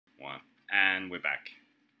And we're back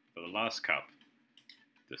for the last cup,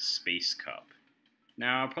 the Space Cup.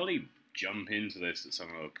 Now, I'll probably jump into this at some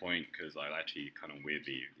other point, because I actually kind of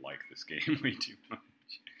weirdly like this game way too much.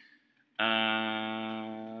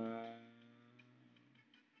 I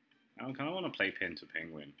kind of want to play Pin to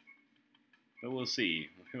Penguin, but we'll see.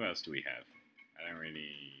 Who else do we have?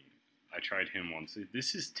 I tried him once.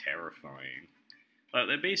 This is terrifying. Like,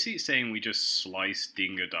 they're basically saying we just slice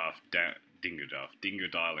Dingodile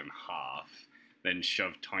in half, then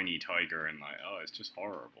shove Tiny Tiger and it's just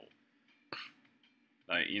horrible.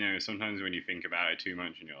 Like, sometimes when you think about it too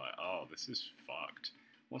much and you're like, oh, this is fucked.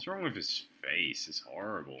 What's wrong with his face? It's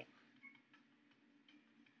horrible.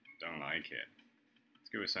 Don't like it. Let's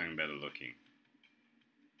go with something better looking.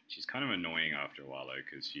 She's kind of annoying after a while, though,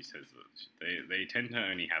 because she says that they tend to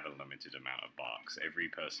only have a limited amount of barks. Every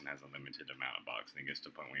person has a limited amount of barks, and it gets to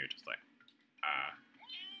a point where you're just like,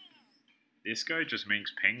 this guy just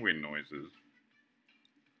makes penguin noises.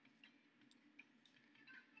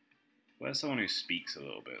 Where's someone who speaks a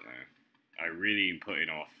little bit, though? I really putting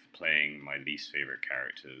off playing my least favorite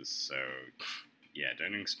characters, so yeah,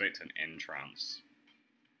 don't expect an entrance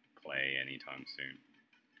play anytime soon.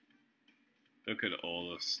 Look at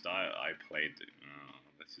all the style I played. Oh,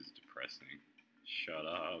 this is depressing. Shut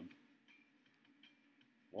up.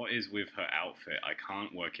 What is with her outfit? I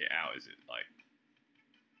can't work it out. Is it like...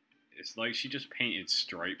 It's like she just painted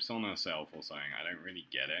stripes on herself or something. I don't really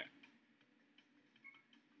get it.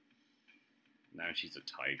 Now she's a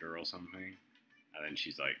tiger or something. And then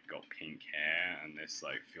she's like got pink hair, and this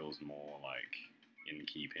like feels more like in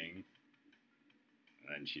keeping.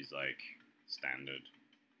 And then she's like standard,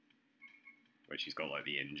 where she's got like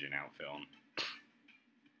the engine outfit on.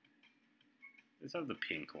 Let's have the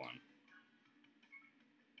pink one.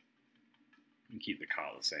 And keep the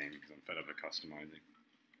car the same because I'm fed up of customizing.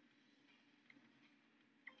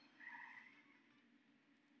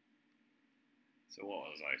 So what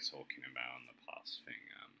was I talking about on the past thing?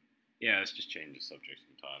 Yeah, let's just change the subject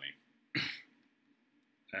entirely.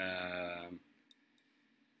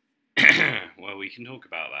 Well, we can talk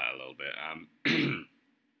about that a little bit.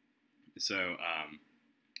 So,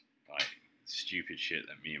 like, stupid shit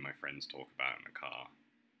that me and my friends talk about in the car.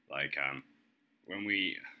 Like, when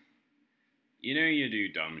we... you do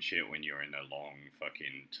dumb shit when you're in a long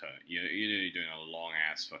fucking... you're doing a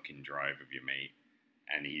long-ass fucking drive with your mate,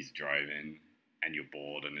 and he's driving, and you're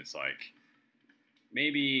bored, and it's like...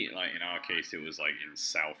 Maybe, like, in our case, it was, like, in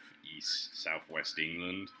southwest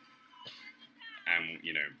England, and,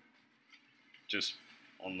 just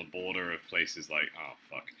on the border of places like, oh,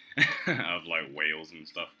 fuck, of, like, Wales and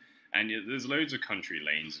stuff. And there's loads of country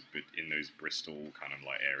lanes in those Bristol kind of,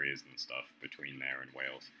 like, areas and stuff between there and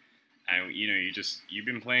Wales. And, you've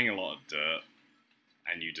been playing a lot of dirt,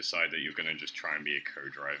 and you decide that you're going to just try and be a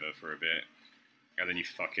co-driver for a bit. And then you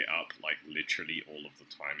fuck it up, like, literally all of the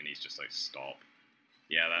time, and he's just like, stop.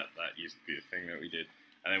 Yeah, that used to be a thing that we did.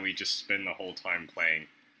 And then we just spend the whole time playing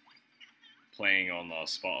on our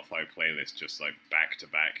Spotify playlist, just like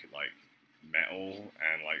back-to-back, like, metal,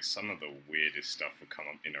 and like some of the weirdest stuff would come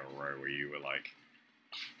up in a row where you were like,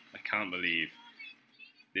 I can't believe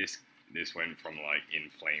this went from like In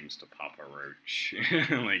Flames to Papa Roach.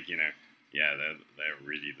 Like, yeah, they're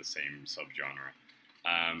really the same subgenre.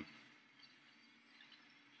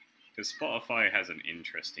 Because Spotify has an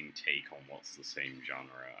interesting take on what's the same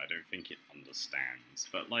genre. I don't think it understands.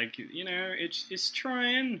 But, like, it's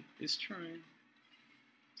trying. It's trying.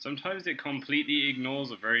 Sometimes it completely ignores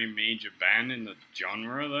a very major band in the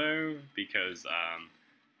genre, though. Because,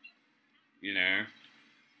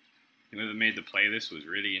 whoever made the playlist was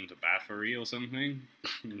really into Bathory or something.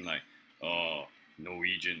 Like, oh,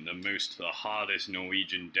 Norwegian, the hardest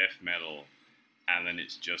Norwegian death metal. And then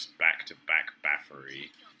it's just back-to-back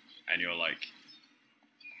Bathory. And you're like,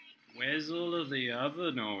 where's all of the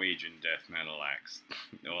other Norwegian death metal acts?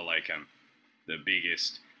 Or like the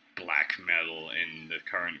biggest black metal in the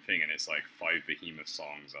current thing, and it's like 5 Behemoth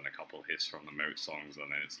songs and a couple hits from the Moat songs,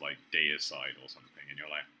 and then it's like Deicide or something, and you're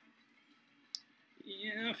like,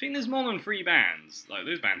 yeah, I think there's more than 3 bands. Like,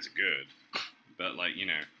 those bands are good, but like,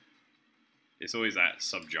 it's always that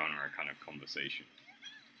subgenre kind of conversation.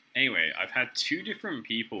 Anyway, I've had 2 different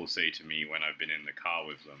people say to me when I've been in the car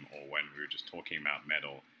with them, or when we were just talking about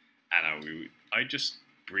metal, and I just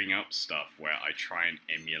bring up stuff where I try and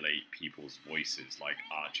emulate people's voices, like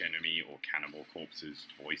Arch Enemy or Cannibal Corpse's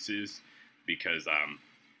voices, because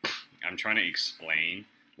I'm trying to explain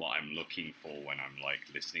what I'm looking for when I'm like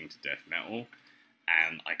listening to death metal,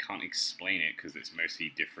 and I can't explain it because it's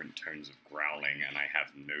mostly different tones of growling, and I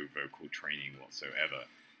have no vocal training whatsoever.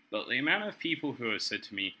 But the amount of people who have said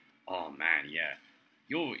to me, oh man, yeah,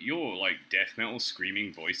 your like death metal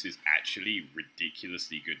screaming voice is actually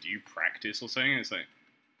ridiculously good. Do you practice or something? It's like,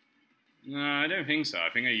 no, I don't think so. I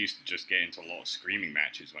think I used to just get into a lot of screaming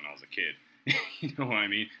matches when I was a kid. You know what I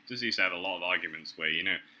mean? Just used to have a lot of arguments where, you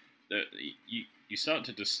know, that you start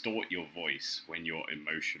to distort your voice when you're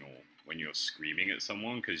emotional, when you're screaming at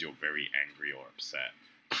someone because you're very angry or upset.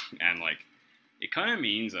 And like, it kind of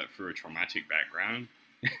means that through a traumatic background,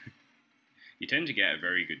 you tend to get a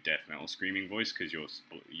very good death metal screaming voice because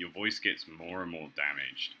your voice gets more and more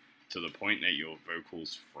damaged to the point that your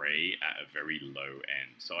vocals fray at a very low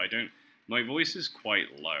end. So my voice is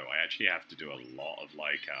quite low. I actually have to do a lot of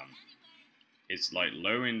like, it's like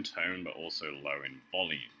low in tone but also low in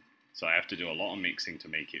volume. So I have to do a lot of mixing to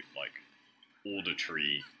make it like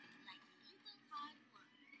auditory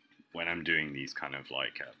when I'm doing these kind of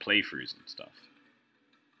like playthroughs and stuff.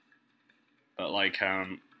 But like,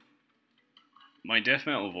 my death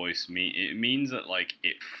metal voice, it means that like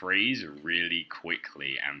it frays really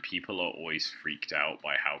quickly and people are always freaked out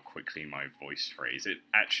by how quickly my voice frays. It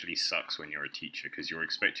actually sucks when you're a teacher because you're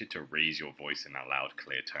expected to raise your voice in a loud,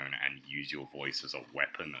 clear tone and use your voice as a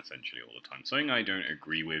weapon essentially all the time. Something I don't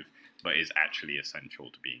agree with, but is actually essential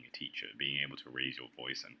to being a teacher, being able to raise your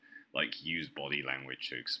voice and like use body language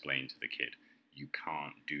to explain to the kid. You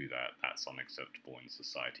can't do that. That's unacceptable in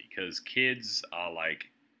society because kids are like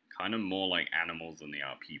kind of more like animals than they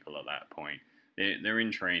are people at that point. They're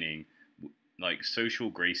in training. Like social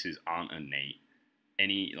graces aren't innate.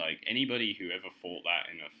 Anybody who ever thought that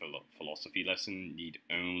in a philosophy lesson need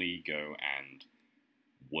only go and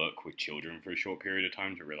work with children for a short period of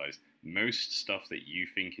time to realize most stuff that you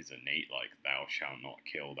think is innate, like thou shalt not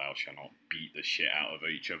kill, thou shalt not beat the shit out of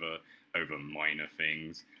each other over minor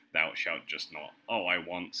things, thou shalt just not, oh, I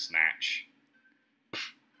want snatch.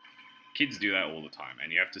 Kids do that all the time,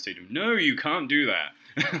 and you have to say to them, no, you can't do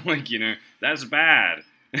that. Like, you know, that's bad.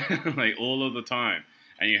 Like, all of the time.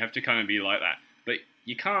 And you have to kind of be like that. But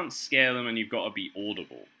you can't scare them, and you've got to be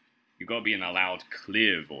audible. You've got to be in a loud,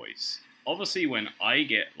 clear voice. Obviously, when I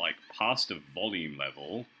get, like, past a volume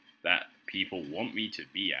level that people want me to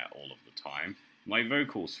be at all of the time, my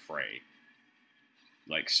vocals fray.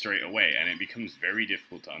 Like, straight away, and it becomes very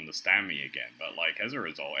difficult to understand me again. But, like, as a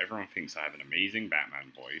result, everyone thinks I have an amazing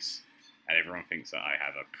Batman voice. And everyone thinks that I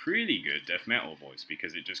have a pretty good death metal voice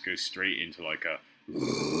because it just goes straight into like a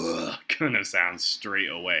kind of sound straight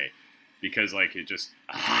away. Because like it just,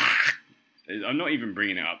 I'm not even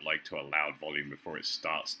bringing it up like to a loud volume before it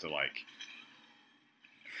starts to like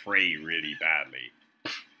fray really badly.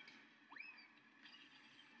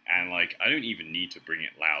 And like, I don't even need to bring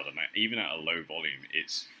it loud, and even at a low volume,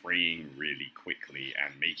 it's fraying really quickly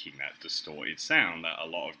and making that distorted sound that a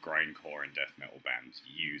lot of grindcore and death metal bands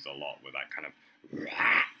use a lot with that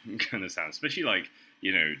kind of sound, especially like,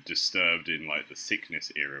 you know, Disturbed in like the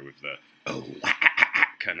Sickness era with the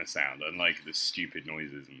kind of sound and like the stupid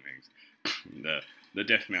noises and things, the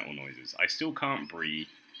death metal noises. I still can't breathe.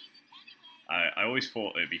 I always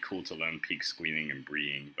thought it'd be cool to learn pig squealing and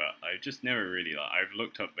breeing, but I've just never really, like, I've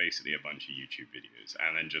looked up basically a bunch of YouTube videos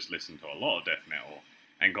and then just listened to a lot of death metal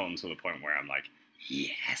and gotten to the point where I'm like,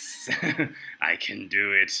 yes, I can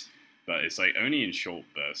do it. But it's like only in short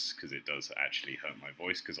bursts because it does actually hurt my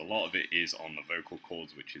voice because a lot of it is on the vocal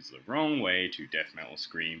cords, which is the wrong way to death metal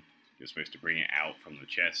scream. You're supposed to bring it out from the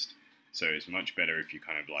chest. So it's much better if you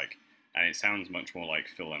kind of like, and it sounds much more like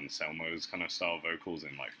Phil Anselmo's kind of style vocals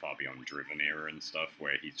in like Far Beyond Driven era and stuff,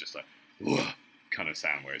 where he's just like, whoa, kind of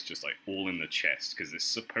sound, where it's just like all in the chest, because it's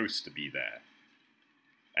supposed to be there.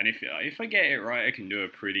 And if I get it right, I can do a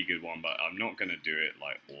pretty good one, but I'm not going to do it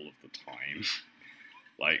like all of the time.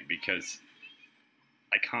 Like, because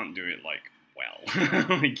I can't do it like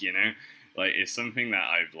well. Like, you know, like it's something that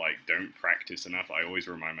I've like don't practice enough. I always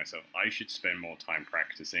remind myself I should spend more time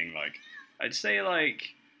practicing. Like, I'd say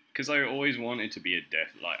like, because I always wanted to be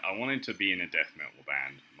I wanted to be in a death metal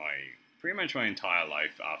band pretty much my entire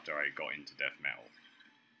life after I got into death metal.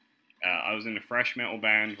 I was in a thrash metal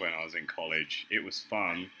band when I was in college. It was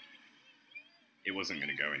fun. It wasn't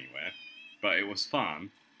going to go anywhere, but it was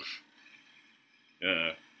fun.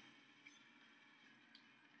 That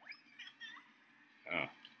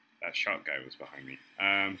shark guy was behind me.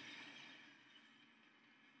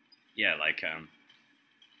 Yeah, like, and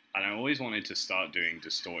I always wanted to start doing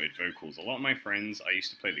distorted vocals. A lot of my friends, I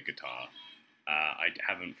used to play the guitar. I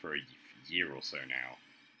haven't for a year or so now,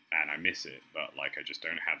 and I miss it, but like I just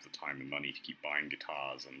don't have the time and money to keep buying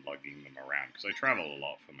guitars and lugging them around, because I travel a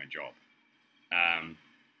lot for my job.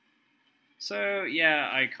 So yeah,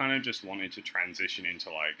 I kind of just wanted to transition into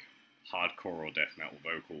like hardcore or death metal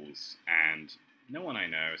vocals, and no one I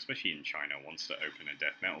know, especially in China, wants to open a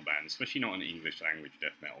death metal band, especially not an English language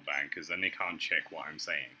death metal band, because then they can't check what I'm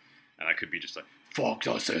saying. And I could be just like, fuck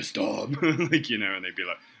the system! Like, you know, and they'd be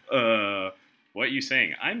like, what are you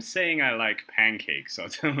saying? I'm saying I like pancakes. I'll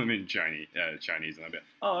tell them in Chinese, and I'll be like,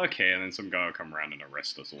 oh, okay, and then some guy will come around and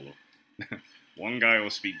arrest us all. One guy will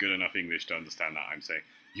speak good enough English to understand that I'm saying,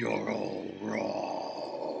 you're all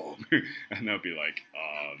wrong! And they'll be like,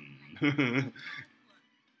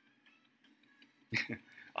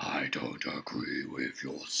 I don't agree with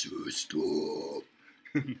your system.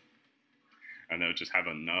 And they'll just have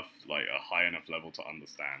enough, like a high enough level to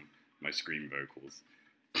understand my scream vocals.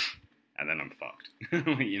 And then I'm fucked.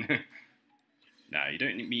 You know? Nah, you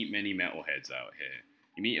don't meet many metalheads out here.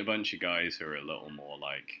 You meet a bunch of guys who are a little more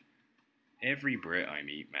like, every Brit I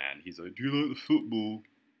meet, man, he's like, do you like the football?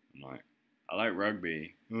 I'm like, I like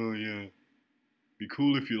rugby. Oh yeah. Be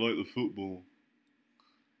cool if you like the football.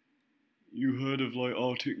 You heard of like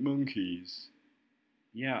Arctic Monkeys?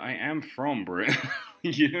 Yeah, I am from Brit.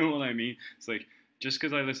 You know what I mean? It's like, just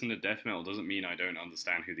because I listen to death metal doesn't mean I don't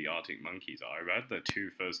understand who the Arctic Monkeys are. I had their 2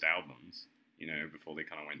 first albums, you know, before they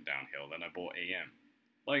kind of went downhill. Then I bought AM.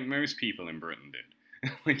 Like most people in Britain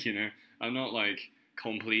did. Like, you know, I'm not like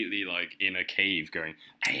completely like in a cave going,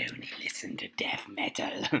 I only listen to death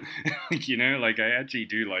metal. Like, you know, like I actually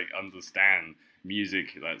do like understand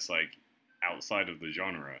music that's like outside of the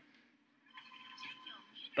genre.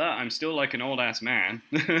 But I'm still like an old ass man.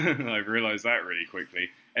 I've realized that really quickly.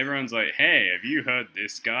 Everyone's like, hey, have you heard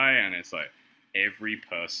this guy? And it's like, every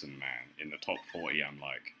person, man, in the top 40, I'm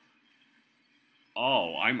like,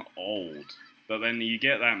 oh, I'm old. But then you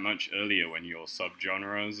get that much earlier when your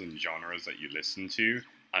subgenres and genres that you listen to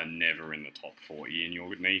are never in the top 40 in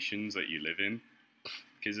your nations that you live in.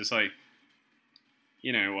 Because it's like,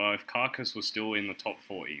 you know, well, if Carcass was still in the top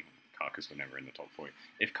 40, Carcass were never in the top 40.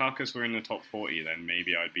 If Carcass were in the top 40, then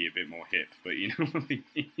maybe I'd be a bit more hip. But you know what I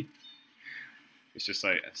mean? It's just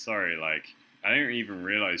like, sorry, like, I didn't even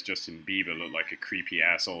realize Justin Bieber looked like a creepy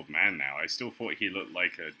ass old man now. I still thought he looked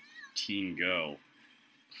like a teen girl.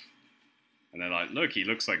 And they're like, look, he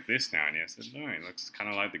looks like this now. And I said, no, he looks kind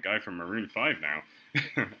of like the guy from Maroon 5 now.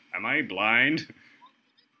 Am I blind?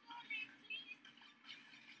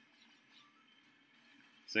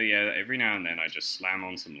 So yeah, every now and then I just slam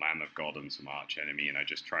on some Lamb of God and some Arch Enemy, and I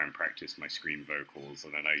just try and practice my scream vocals,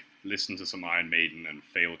 and then I listen to some Iron Maiden and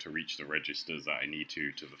fail to reach the registers that I need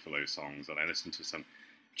to the flow songs, and I listen to some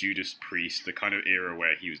Judas Priest, the kind of era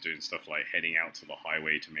where he was doing stuff like heading out to the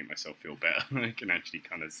highway to make myself feel better. I can actually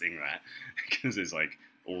kind of sing that, because it's like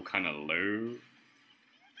all kind of low.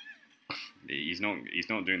 He's not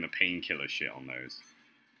doing the painkiller shit on those.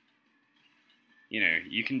 You know,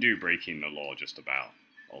 you can do Breaking the Law just about.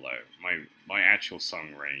 Although, my actual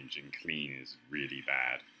song range in clean is really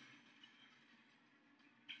bad.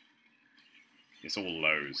 It's all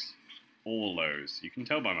lows. All lows. You can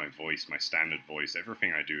tell by my voice, my standard voice,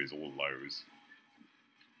 everything I do is all lows.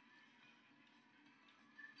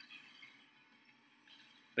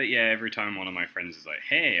 But yeah, every time one of my friends is like,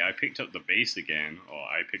 hey, I picked up the bass again, or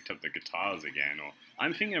I picked up the guitars again, or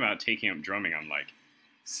I'm thinking about taking up drumming, I'm like,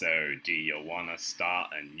 so, do you want to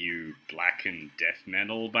start a new blackened death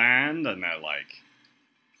metal band? And they're like,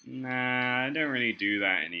 nah, I don't really do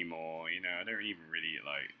that anymore, you know, I don't even really,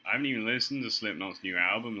 like, I haven't even listened to Slipknot's new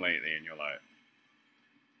album lately, and you're like,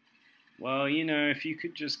 well, you know, if you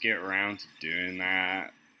could just get around to doing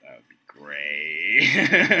that, that would be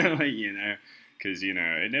great, like, you know, because, you know,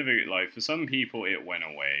 it never, like, for some people it went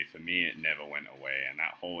away, for me it never went away, and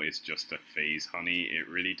that whole "it's just a phase, honey," it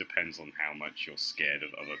really depends on how much you're scared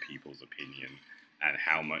of other people's opinion, and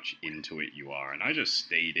how much into it you are, and I just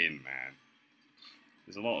stayed in, man.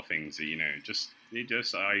 There's a lot of things that, you know,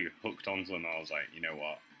 I hooked onto, and I was like, you know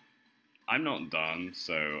what, I'm not done,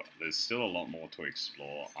 so there's still a lot more to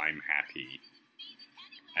explore, I'm happy.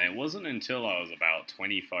 And it wasn't until I was about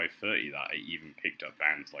 25, 30 that I even picked up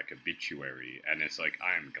bands like Obituary. And it's like,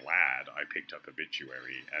 I am glad I picked up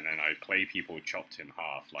Obituary. And then I play people chopped in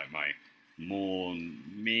half, like my more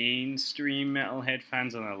mainstream metalhead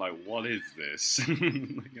fans. And they're like, what is this?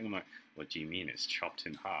 And I'm like, what do you mean it's chopped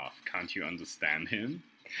in half? Can't you understand him?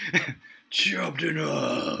 Chopped in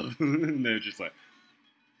half! And they're just like...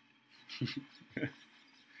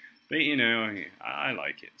 But, you know, I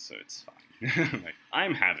like it, so it's fine. Like,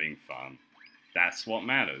 I'm having fun. That's what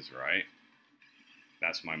matters, right?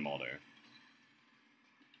 That's my motto.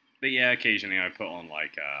 But yeah, occasionally I put on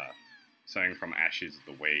like something from Ashes of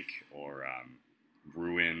the Wake or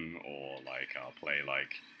Ruin, or like I'll play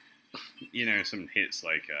like, you know, some hits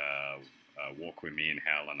like Walk With Me in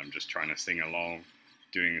Hell, and I'm just trying to sing along,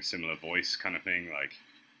 doing a similar voice kind of thing. Like,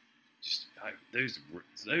 just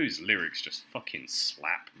those lyrics just fucking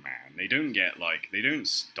slap, man. They don't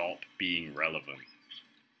stop being relevant.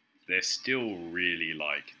 They're still really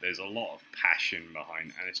like, there's a lot of passion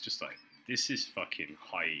behind, and it's just like, this is fucking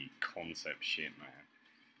high concept shit, man.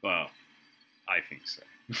 Well, I think so.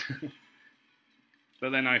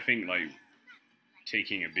 But then I think like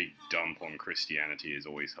taking a big dump on Christianity is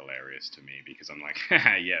always hilarious to me, because I'm like,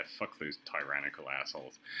 haha, yeah, fuck those tyrannical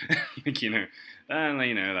assholes. Like,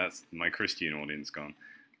 that's my Christian audience gone.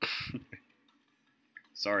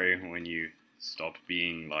 Sorry when you stop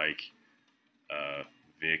being like a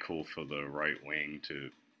vehicle for the right wing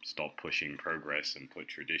to stop pushing progress and put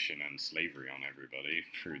tradition and slavery on everybody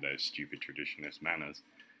through their stupid traditionist manners.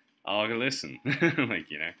 I'll listen.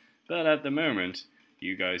 But at the moment,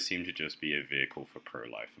 you guys seem to just be a vehicle for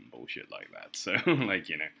pro-life and bullshit like that. So,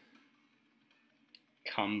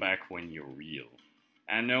 come back when you're real.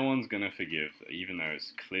 And no one's gonna forgive, even though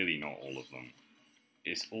it's clearly not all of them.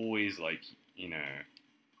 It's always like, you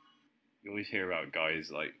always hear about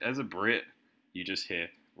guys like, as a Brit, you just hear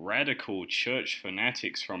radical church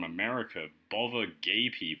fanatics from America bother gay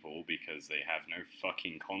people because they have no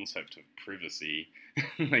fucking concept of privacy.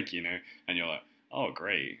 And you're like, oh,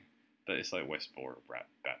 great. But it's like Westboro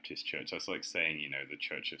Baptist Church. That's like saying, the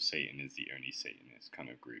Church of Satan is the only Satanist kind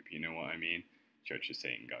of group. You know what I mean? Church of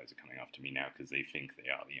Satan guys are coming after me now because they think they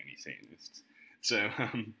are the only Satanists. So,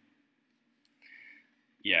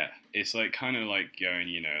 yeah, it's like kind of like going,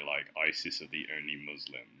 like ISIS are the only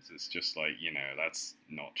Muslims. It's just like, that's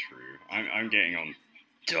not true. I'm getting on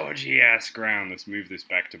dodgy ass ground. Let's move this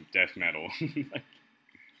back to death metal.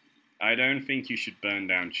 I don't think you should burn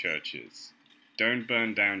down churches. Don't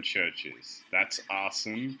burn down churches. That's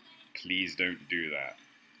arson. Please don't do that.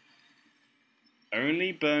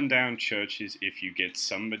 Only burn down churches if you get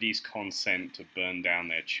somebody's consent to burn down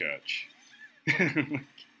their church.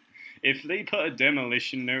 If they put a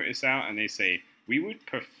demolition notice out and they say, we would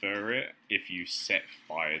prefer it if you set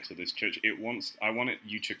fire to this church. I want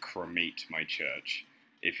you to cremate my church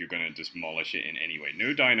if you're going to demolish it in any way.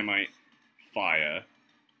 No dynamite, fire,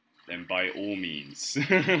 then by all means.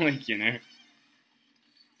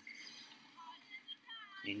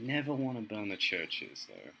 You never want to burn the churches,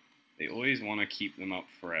 though. They always want to keep them up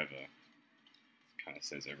forever. Kind of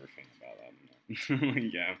says everything about that, doesn't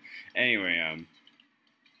it? Yeah. Anyway,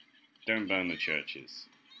 don't burn the churches.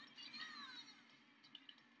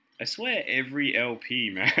 I swear every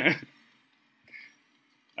LP, man.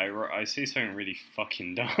 I say something really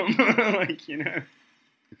fucking dumb.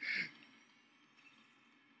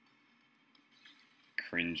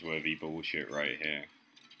 Cringeworthy bullshit right here.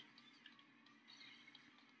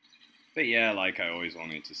 But yeah, I always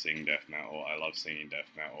wanted to sing death metal. I love singing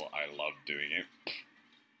death metal. I love doing it.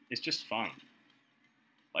 It's just fun.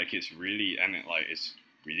 It's really, it's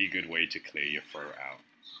really good way to clear your throat out.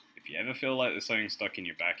 If you ever feel like there's something stuck in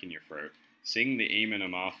your back in your throat, sing the Eamon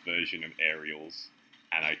Amarth version of Aerials,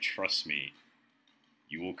 and trust me,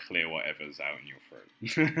 you will clear whatever's out in your throat.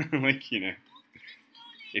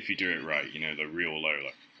 If you do it right, the real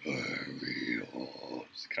low,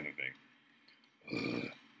 Aerials kind of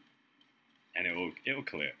thing. And it'll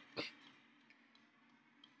clear. But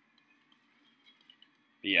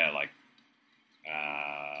yeah,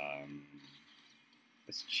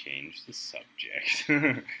 let's change the subject.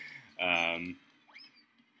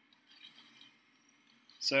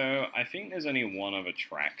 So I think there's only one other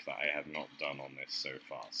track that I have not done on this so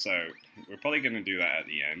far. So we're probably going to do that at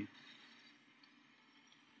the end.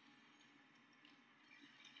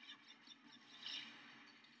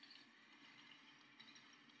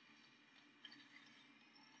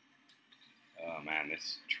 Oh man,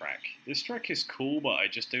 this track is cool, but I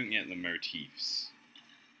just don't get the motifs.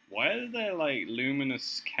 Why are there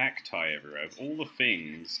luminous cacti everywhere? Of all the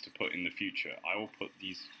things to put in the future, I will put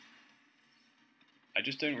these. I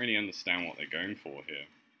just don't really understand what they're going for here.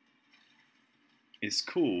 It's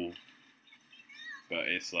cool, but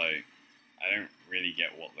it's I don't really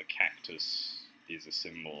get what the cactus is a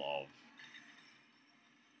symbol of.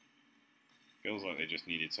 Feels like they just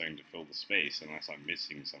needed something to fill the space, unless I'm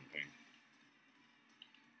missing something.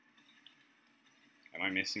 Am I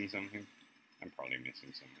missing something? I'm probably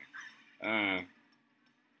missing something.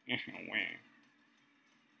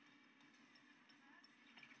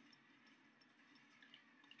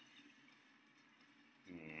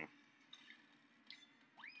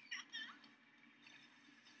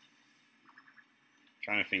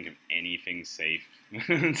 Trying to think of anything safe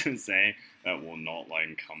to say that will not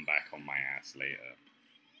come back on my ass later.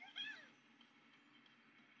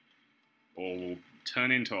 Or will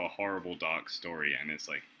turn into a horrible dark story, and it's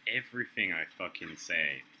everything I fucking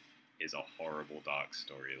say is a horrible dark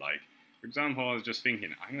story. Like, for example, I was just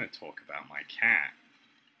thinking, I'm going to talk about my cat.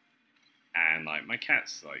 And, like, my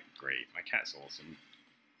cat's, like, great. My cat's awesome.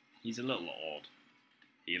 He's a little odd.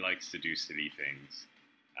 He likes to do silly things.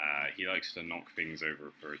 He likes to knock things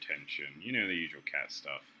over for attention. You know, the usual cat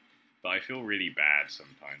stuff. But I feel really bad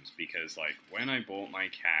sometimes because, like, when I bought my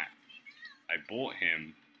cat, I bought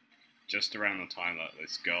him just around the time that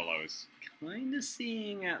this girl I was kind of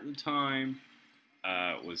seeing at the time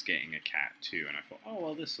was getting a cat too. And I thought, oh,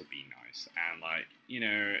 well, this will be nice. And, like, you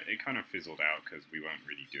know, it kind of fizzled out because we weren't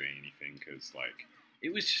really doing anything because, like,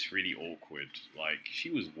 it was just really awkward. Like, she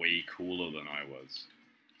was way cooler than I was.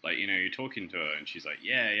 Like, you know, you're talking to her and she's like,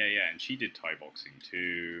 yeah. And she did Thai boxing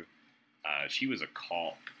too. She was a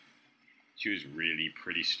cop. She was really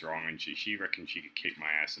pretty strong, and she reckoned she could kick my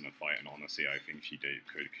ass in a fight, and honestly, I think she could,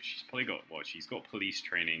 because she's probably got, well, she's got police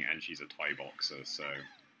training, and she's a Thai boxer, so,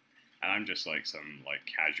 and I'm just, like, some, like,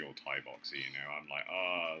 casual Thai boxer, you know, I'm like,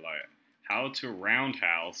 oh, like, how to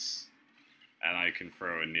roundhouse, and I can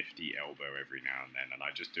throw a nifty elbow every now and then, and I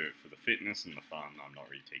just do it for the fitness and the fun, I'm not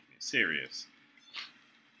really taking it serious.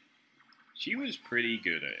 She was pretty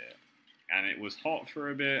good at it. And it was hot for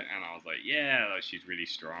a bit, and I was like, yeah, like, she's really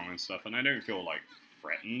strong and stuff, and I don't feel, like,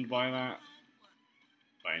 threatened by that,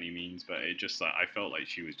 by any means, but it just, like, I felt like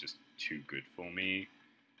she was just too good for me.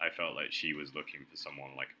 I felt like she was looking for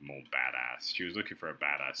someone, like, more badass. She was looking for a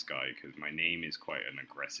badass guy, because my name is quite an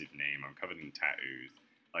aggressive name. I'm covered in tattoos.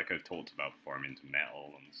 Like I've talked about before, I'm into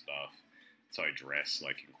metal and stuff, so I dress,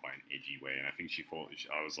 like, in quite an edgy way, and I think she thought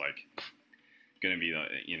I was, like, gonna be like,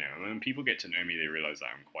 you know, when people get to know me, they realize that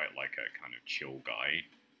I'm quite like a kind of chill guy.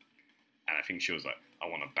 And I think she was like, I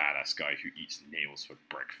want a badass guy who eats nails for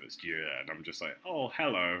breakfast, yeah. And I'm just like, oh,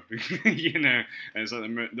 hello, you know. And so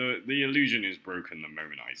the illusion is broken the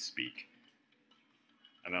moment I speak.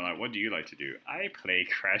 And they're like, what do you like to do? I play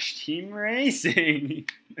Crash Team Racing.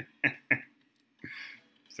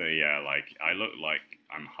 So yeah, like, I look like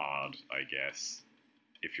I'm hard, I guess,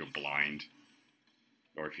 if you're blind,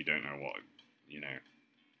 or if you don't know what, you know,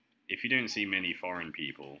 if you don't see many foreign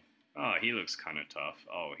people, oh, he looks kind of tough,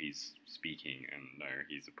 oh, he's speaking, and no,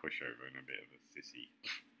 he's a pushover and a bit of a sissy.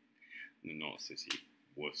 Not sissy,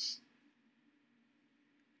 wuss.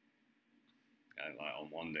 Like, on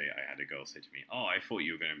one day, I had a girl say to me, oh, I thought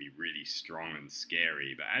you were going to be really strong and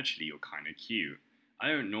scary, but actually you're kind of cute. I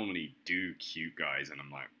don't normally do cute guys, and I'm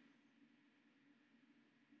like,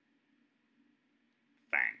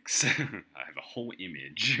 thanks. I have a whole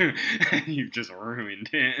image, and you've just ruined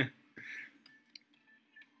it.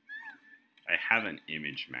 I have an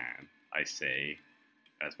image, man, I say,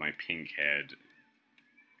 as my pink-haired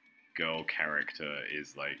girl character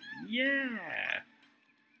is like, yeah.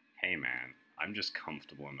 Hey, man, I'm just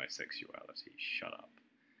comfortable in my sexuality. Shut up.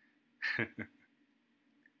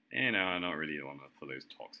 You know, I'm not really one for those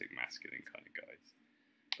toxic masculine kind of guys.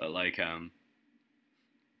 But, like, oh,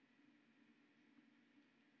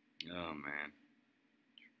 man.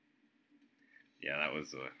 Yeah, that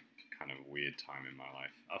was a kind of weird time in my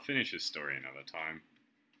life. I'll finish this story another time,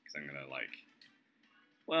 because I'm gonna, like,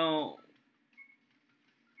 well,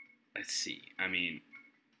 let's see. I mean,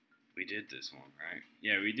 we did this one, right?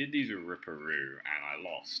 Yeah, we did these with Ripperoo, and I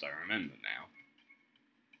lost, I remember now.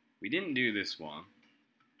 We didn't do this one.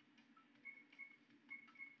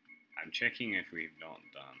 I'm checking if we've not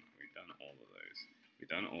done. We've done all of those. We've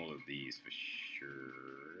done all of these for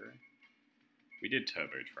sure. We did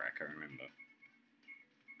Turbo Track, I remember.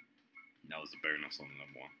 That was a bonus on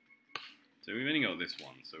number one. So we've only got this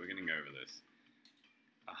one, so we're going to go over this.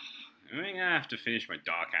 I'm going to have to finish my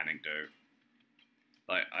dark anecdote.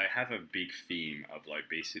 Like, I have a big theme of, like,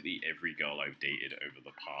 basically every girl I've dated over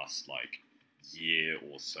the past, like, year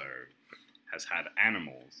or so has had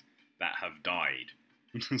animals that have died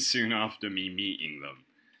soon after me meeting them.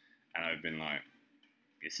 And I've been like,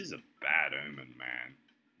 this is a bad omen, man.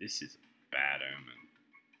 This is a bad omen.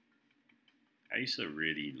 I used to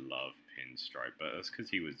really love Pinstripe, but that's because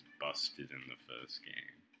he was busted in the first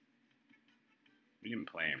game. We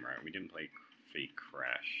didn't play him, right? We didn't play Fake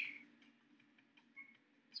Crash.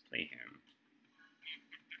 Let's play him.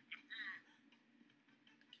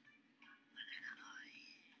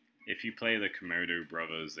 If you play the Komodo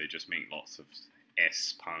brothers, they just make lots of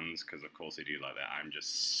S puns, because of course they do like that. I'm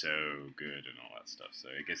just so good and all that stuff, so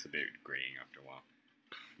it gets a bit grating after a while.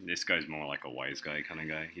 This guy's more like a wise guy kind of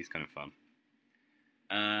guy. He's kind of fun.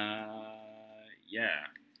 Yeah.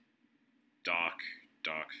 Dark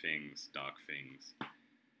things.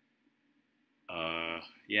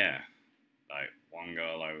 Yeah. Like, one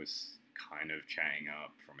girl I was kind of chatting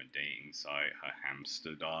up from a dating site, her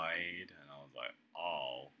hamster died, and I was like,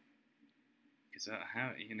 oh, is that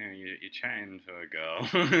how, you know, you're chatting to a girl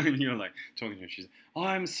and you're like talking to her, she's like, oh,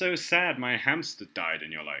 I'm so sad, my hamster died,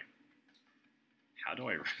 and you're like, how do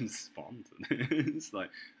I respond to this? Like,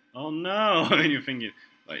 oh no, and you're thinking,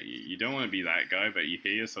 like, you don't want to be that guy, but you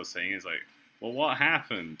hear yourself saying it's like, well, what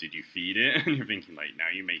happened? Did you feed it? And you're thinking, like, now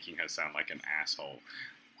you're making her sound like an asshole.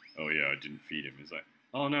 Oh yeah, I didn't feed him. It's like,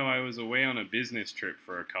 oh no, I was away on a business trip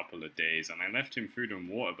for a couple of days and I left him food and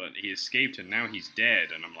water, but he escaped and now he's dead.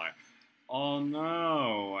 And I'm like, oh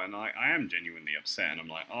no. And I am genuinely upset and I'm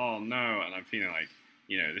like, oh no. And I'm feeling like,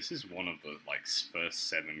 you know, this is one of the like first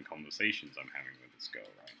 7 conversations I'm having with this girl,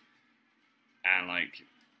 right? And like,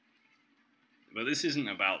 but this isn't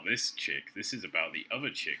about this chick. This is about the other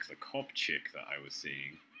chick, the cop chick that I was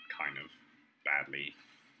seeing kind of badly.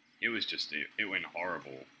 It was just, it went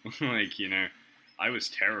horrible. Like, you know, I was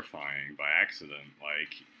terrifying by accident.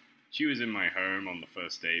 Like, she was in my home on the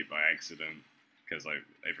first date by accident because like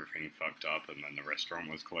everything fucked up and then the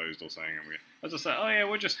restaurant was closed or something. And I was just like, oh yeah,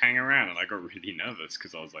 we'll just hang around. And I got really nervous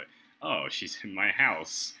because I was like, oh, she's in my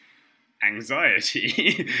house.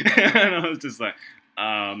 Anxiety. And I was just like,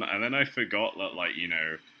 and then I forgot that, like, you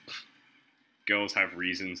know, girls have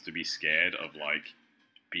reasons to be scared of like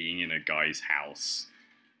being in a guy's house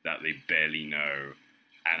that they barely know,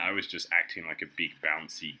 and I was just acting like a big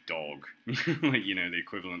bouncy dog, like, you know, the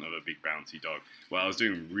equivalent of a big bouncy dog. Well, I was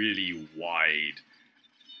doing really wide,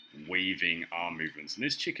 waving arm movements, and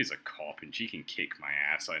this chick is a cop, and she can kick my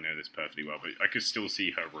ass, I know this perfectly well, but I could still see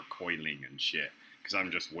her recoiling and shit, because I'm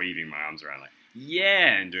just waving my arms around like,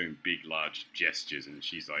 yeah, and doing big, large gestures, and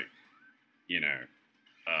she's like, you know,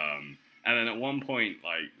 and then at one point,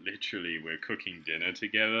 like, literally, we're cooking dinner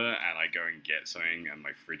together, and I go and get something, and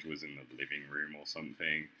my fridge was in the living room or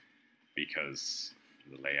something, because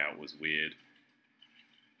the layout was weird.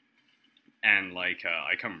 And, like,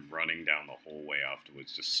 I come running down the hallway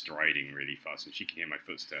afterwards, just striding really fast, and she can hear my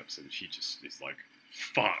footsteps, and she just is like,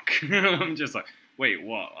 fuck. I'm just like, wait,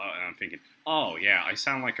 what? And I'm thinking, oh, yeah, I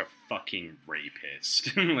sound like a fucking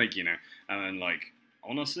rapist. Like, you know, and then, like,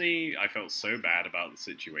 honestly, I felt so bad about the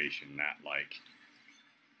situation that, like,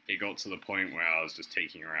 it got to the point where I was just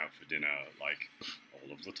taking her out for dinner, like,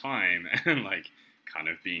 all of the time, and, like, kind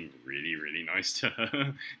of being really, really nice to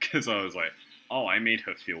her, because I was like, oh, I made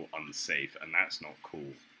her feel unsafe, and that's not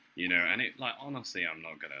cool, you know, and it, like, honestly, I'm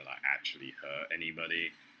not gonna, like, actually hurt anybody,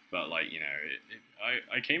 but, like, you know,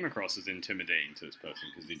 I came across as intimidating to this person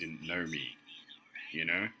because they didn't know me, you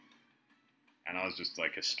know? And I was just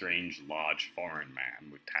like a strange, large foreign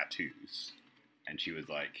man with tattoos. And she was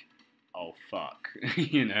like, oh, fuck,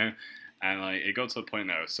 you know? And like, it got to the point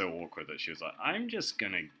that it was so awkward that she was like, I'm just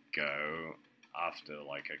gonna go after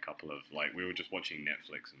like a couple of, like, we were just watching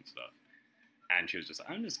Netflix and stuff. And she was just like,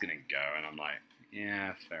 I'm just gonna go. And I'm like,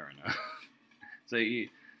 yeah, fair enough. So you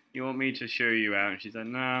want me to show you out? And she's like,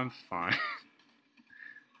 no, I'm fine.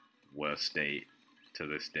 Worst date to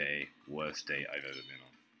this day. Worst date I've ever been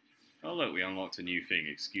on. Oh look, we unlocked a new thing.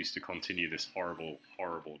 Excuse to continue this horrible,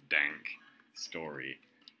 horrible, dank story.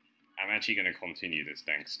 I'm actually going to continue this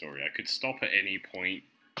dank story. I could stop at any point.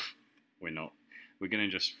 We're not. We're going to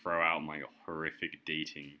just throw out my horrific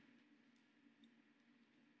dating.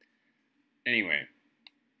 Anyway.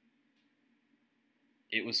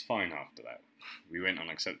 It was fine after that. We went on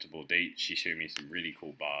acceptable dates. She showed me some really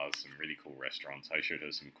cool bars, some really cool restaurants. I showed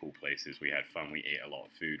her some cool places. We had fun. We ate a lot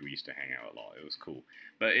of food. We used to hang out a lot. It was cool.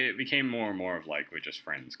 But it became more and more of like, we're just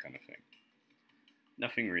friends kind of thing.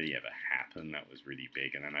 Nothing really ever happened that was really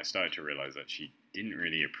big. And then I started to realize that she didn't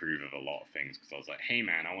really approve of a lot of things. Because I was like, hey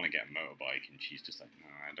man, I want to get a motorbike. And she's just like,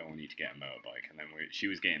 no, I don't want you to get a motorbike. And then she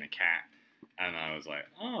was getting a cat. And I was like,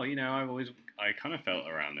 oh, you know, I kind of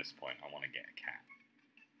felt around this point, I want to get a cat.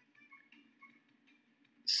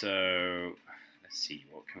 So, let's see,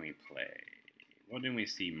 what can we play? What didn't we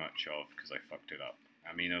see much of, because I fucked it up?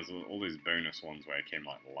 I mean, there was all those bonus ones where I came,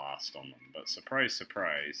 like, last on them, but surprise,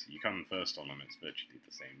 surprise, you come first on them, it's virtually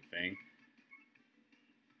the same thing.